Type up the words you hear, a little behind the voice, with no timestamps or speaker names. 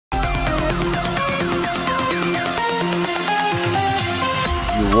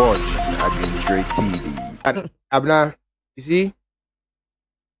watch Adventure TV. Abna, you see,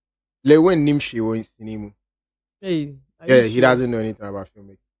 Lewin Nimshi was in him. Hey, Yeah, he doesn't know anything about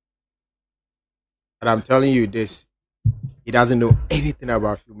filmmaking. And I'm telling you this, he doesn't know anything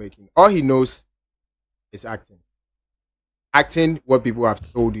about filmmaking. All he knows is acting. Acting what people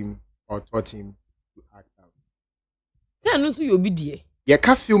have told him or taught him to act out. Yeah, no, so you'll be there. Yeah,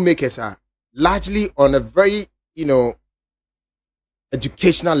 filmmakers are largely on a very,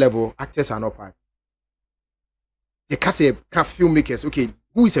 educational level. Actors are not part. You can't say filmmakers. Okay,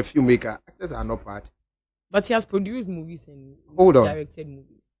 who is a filmmaker? Actors are not part. But he has produced movies and directed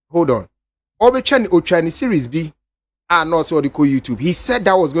movies. Hold on. Obi series B. Not so the YouTube. He said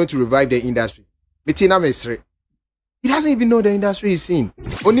that was going to revive the industry. He doesn't even know the industry he's in.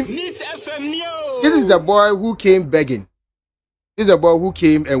 This is the boy who came begging. This is a boy who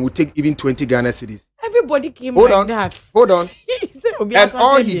came and would take even 20 Ghana cedis. Everybody came that. Hold on. And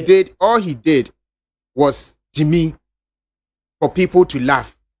all he did was Jimmy for people to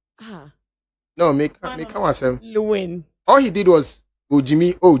laugh. No, make come Lewin. All he did was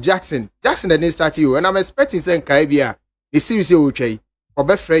Jimmy, Jackson. Jackson didn't start you. And I'm expecting saying Caribbean. The series okay.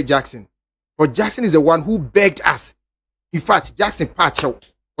 For Fred Jackson. But Jackson is the one who begged us. In fact, Jackson patch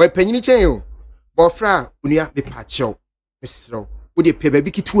out. Or penny chain. But fra unia be patch out. Mr. Would you pay baby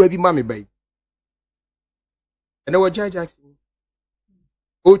to every mammy bay? And I was Jackson.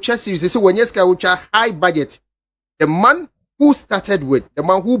 Chess series. So when yes, high budget. The man who started with, the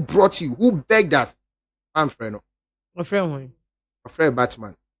man who brought you, who begged us. I'm friend. My friend.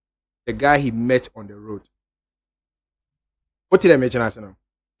 Batman. The guy he met on the road. What did I mention as now?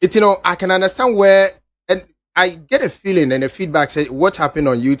 I can understand where, and I get a feeling and a feedback said what happened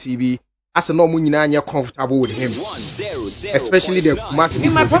on UTV as a normal you're comfortable with him. Especially the Kumasi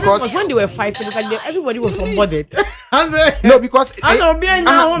people. My problem was when they were fighting, it's like everybody was unbothered. No, because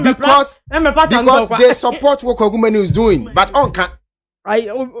they support what Kogumeni is doing, but on can I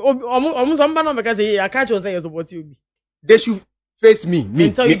can't say you support you. They should face me.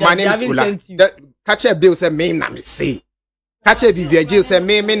 My name is Ula. Catch a bill say me na me say. Catch a Vivian say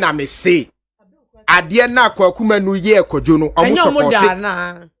me na me say. Adia na Kogumenu ye kojono almost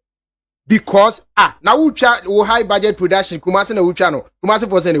support. Because now we try high budget production. Kumasi na uchano. Kumasi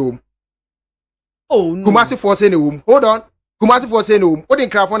for sending home. Oh no. Kumasi for sending home. Hold on. Kumasi for sending home. What in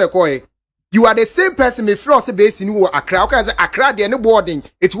craft on the coin? You are the same person. Me floss base in you Accra. Okay, Accra the any boarding.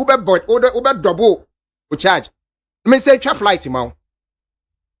 It's Uber board. Uber double. We charge. I mean say trap flight man.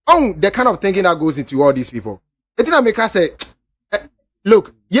 The kind of thinking that goes into all these people. It's not make us say,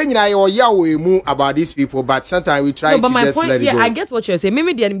 look, about these people, but sometimes we try to just let it go. I get what you're saying.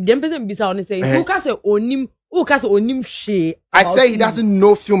 Maybe the person be saying, who can say onim she? I say he doesn't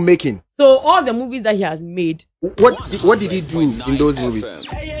know filmmaking. So all the movies that he has made, what did he do in those movies?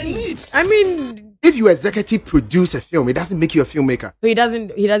 I mean, if you executive produce a film, it doesn't make you a filmmaker. So he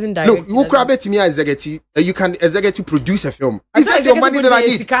doesn't direct. Look, you grab it to me as executive. You can executive produce a film. Is that your money that I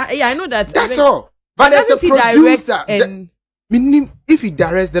need? Yeah, I know that. That's all. But as a producer, if he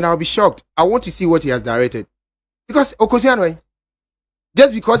directs, then I'll be shocked. I want to see what he has directed. Because Okosiano,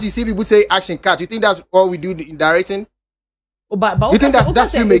 just because you see people say action cut, you think that's all we do in directing? But you think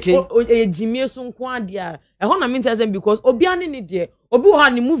that's filmmaking? Jimmy Sunkwan dia. I want to mean tell them because Obiani ni there. Obi wa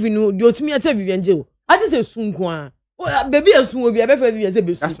ni movie no. The otimi ate Vivian Jail. I just say Sunkwan. Baby Sun Obi.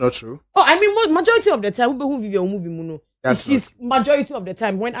 That's not true. I mean majority of the time we who Vivian movie muno. She's majority of the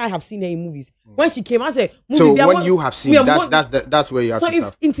time when I have seen her in movies. When she came, I said, so when you have seen, that's where you have to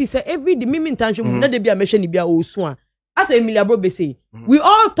start. So if every the meme intention, not be a mention be a oswan. As Emilia Bro say, we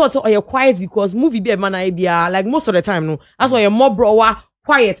all thought you're quiet because movie be a man like most of the time, no. That's why you're more bro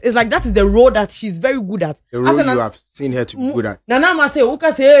quiet. It's like that is the role that she's very good at. The role you have seen her to be good at. Nana ma say,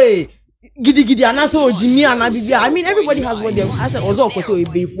 Uka say, gidi anaso Jimmy anabibia. I mean, everybody has what they. I said, also koso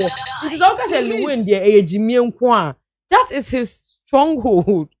ebe for. It is Uka say when they Jimmy nkwa. That is his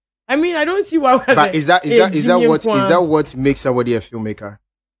stronghold. I mean, I don't see why. But is that what makes somebody a filmmaker?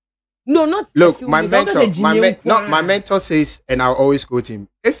 No, not. Look, my mentor says, and I'll always quote him: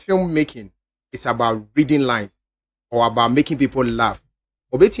 if filmmaking is about reading lines or about making people laugh,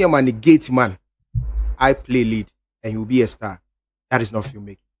 Obeti man negate man, I play lead and you'll be a star. That is not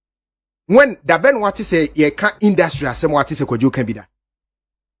filmmaking. When the Ben what to say, you can't industry as some what to say, you can be that.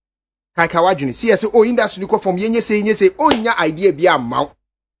 See, I say, industry go from yenye say, nya idea be a mouth.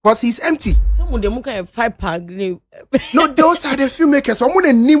 Because he's empty. Some of them can 5 pack. No, those are the filmmakers. Someone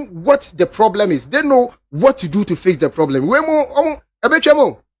to name what the problem is. They know what to do to fix the problem. We These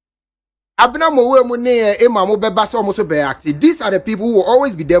are the people who will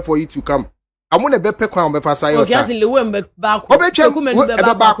always be there for you to come I'm gonna be pekwan on be fast fire. Okay, as in the way back. But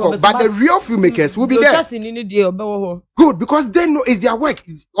the real filmmakers will be there. Good, because they know it's their work.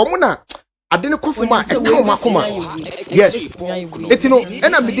 I didn't come from my yes. It's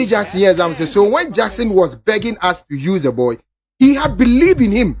and I'm the Jackson here. So when Jackson was begging us to use the boy, he had believed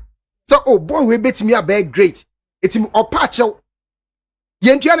in him. So oh boy, we bet me a bad great. It's him or patch out.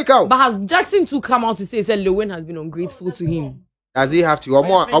 But has Jackson too come out to say Lewin has been ungrateful to him? Does he have to? Or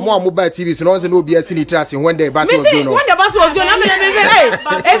more mobile TV, so no one's no BS in the trust when the battle was going on. When the battle was going on, hey,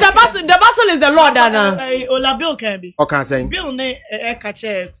 the battle is the Lord, Anna. Ola Bill can be. Or can't say. Bill ne catch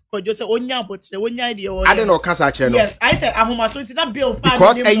for just onya but the one idea. I don't know, can't say. Yes, I said I'm so it's not Bill.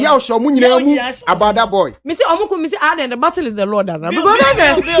 Because a yell show money about that boy. Missy Omuku, Missy Adam, the battle is the Lord, Anna. Because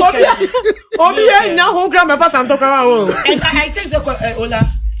now home grandma and talk around. And I think Ola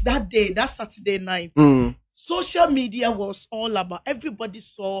that day, that Saturday night. Social media was all about everybody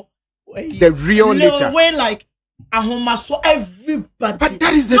saw the real nature. Way like Ahoma saw everybody. But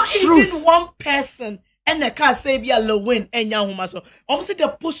that is the not truth. Even one person and the car say be a Lewin and Yahoma saw. Almost the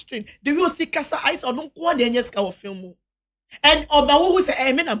posting the real see Casa Ice or don't want the Enyeska of film. And Oba who say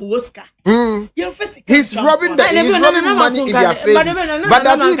I mean I'm Oscar. He's robbing money in their face. But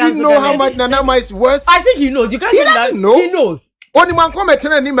does he even know how much Nanama is worth? I think he knows. You can't he doesn't know. He knows. Only man come and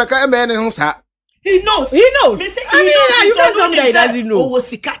tell him MN. He knows. He knows. You can't tell me that he doesn't know. Oh,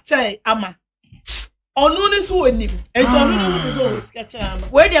 was Sikacha Ama. On no is who him. And John is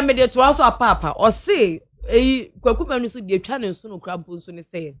Sikacha. Where they made it to also a papa or say, a Kwakuman is the channel soon crampons when they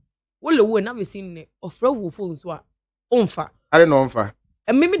say, well, the one I've seen of Row phones were onfa. I don't know onfa.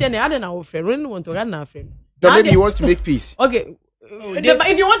 And maybe then I don't know, friend. Really want to run our friend. So maybe he wants to make peace. Okay. But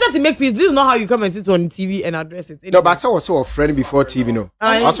if you wanted to make peace, this is not how you come and sit on TV and address it. No, but I was a friend before TV, no.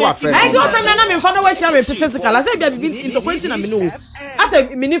 I was a friend. I don't remember me father was sharing physical. I said, "I've been into question and me I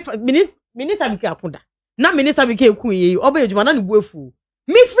said, minister Bike Akunda. Now minister Bike Kuyi, obey you, man, buefu.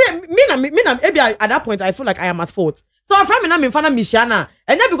 Me friend, me at that point, I feel like I am at fault. So I friend me now, me father Micheal,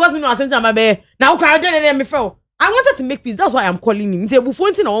 and then because me no ascend my bed, now crowd and me fell. I wanted to make peace. That's why I'm calling him. Say, before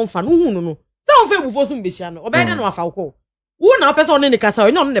anything, I want fan. No. Don't feel before some Micheal. Obey no afauko. Who now person in the castle?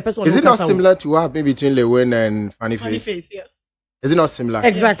 Is it not similar to what happened between Lewin and Funny Face? Yes. Is it not similar?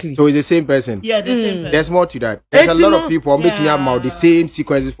 Exactly. So it's the same person. Yeah, the same person. There's more to that. There's a lot of people meeting about the same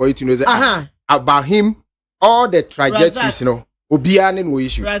sequences for you to know about him. All the trajectories, you know. Obiane no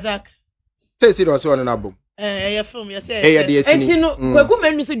issue. Razak. Say it also on an album. Film, yes. And you know, Kwaku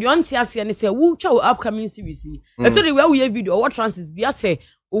men say you want to see and say, "Who chow upcoming series?" And so the way we video what transit be as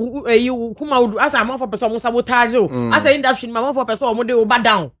you come out as a man for person sabotage as a industry man for person mo dey over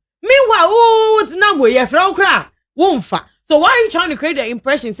down. Meanwhile, it's now we your friend cry won't fa. So why are you trying to create the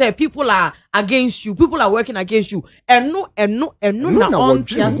impression say people are against you, people are working against you, and no na on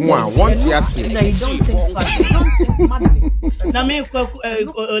yes. Na me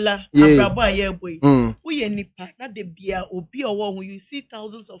Ola abrabo aye boy we nipa na de bia obi owo hu you see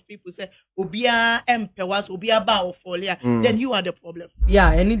thousands of people say obia empewas obia ba ofolia then you are the problem.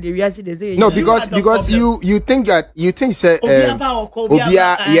 Yeah, any the reality they say no because you think say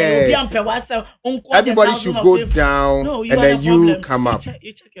obia empewas everybody should go down and then you come up.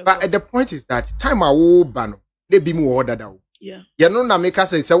 But the point is that time I will ban they be more order that. Yeah. You know na make us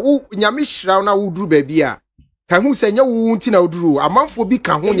say who nyame shra na wo duru baby a kan hu say nya wo nti na wo duru amanfo bi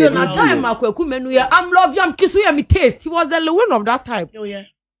kan hu ne na time Kwaku menu ya I'm love you I'm kiss you me taste he was the Lewin of that time. Oh yeah.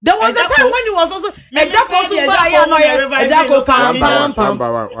 There was a time when he was also Ejako Suba ya no Ejako pam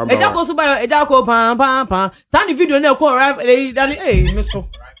Ejako Suba Ejako pam send video na ko eh me so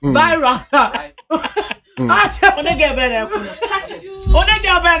viral. Ona get better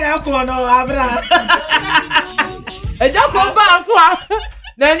ko no abra. Ejako ba so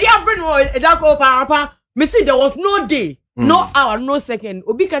then you bring Ejako pam me see there was no day no hour no second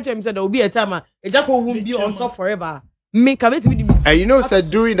obi catch him said there will be a time Ejako won't be on top forever. Me come to be and you know said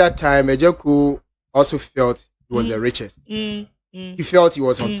during that time Ejako also felt he was the richest. He felt he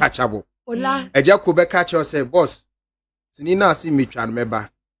was untouchable. Ejako be catch us say boss sinina see me try remember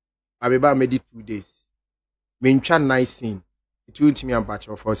abeba made it 2 days me try nice scene it won't me and batch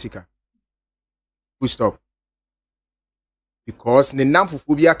of Osika who stop because the nam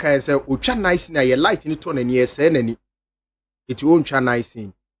fufu bia kan say o twa nice na ye light ni to na ni say nani it won't try nice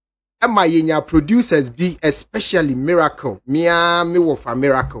scene. Emma yenya producers be especially Miracle. Me wo for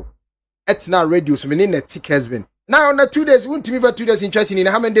Miracle. It's now radio so me need a thick husband. Now on the 2 days, won't me for 2 days interesting in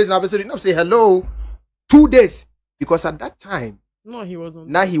how many days now episode not say hello. 2 days. Because at that time, no, he was on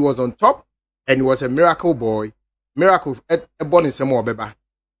now he was on top and he was a Miracle boy. Miracle born in some more beba.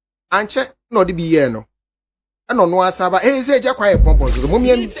 And check no the be here no. And no asaba hey say je quiet pompons. Mo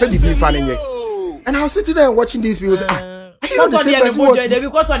me be fan And I was sitting there and watching these people. Are you the same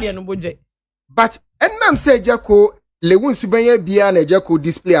person? But and I'm saying Jacko Lewin Subanya Bian and Jacko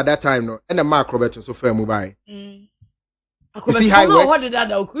display at that time, no, and a Mark Roberto so fair mobile. You see how it works?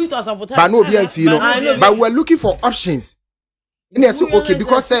 But no, but we're looking for options. And they say, okay,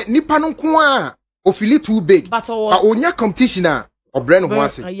 because Nippon Kwa or feel it too big, but on your competition or brand of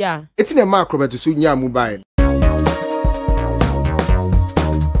once. Yeah, it's in a Mark Roberto Sunya mobile.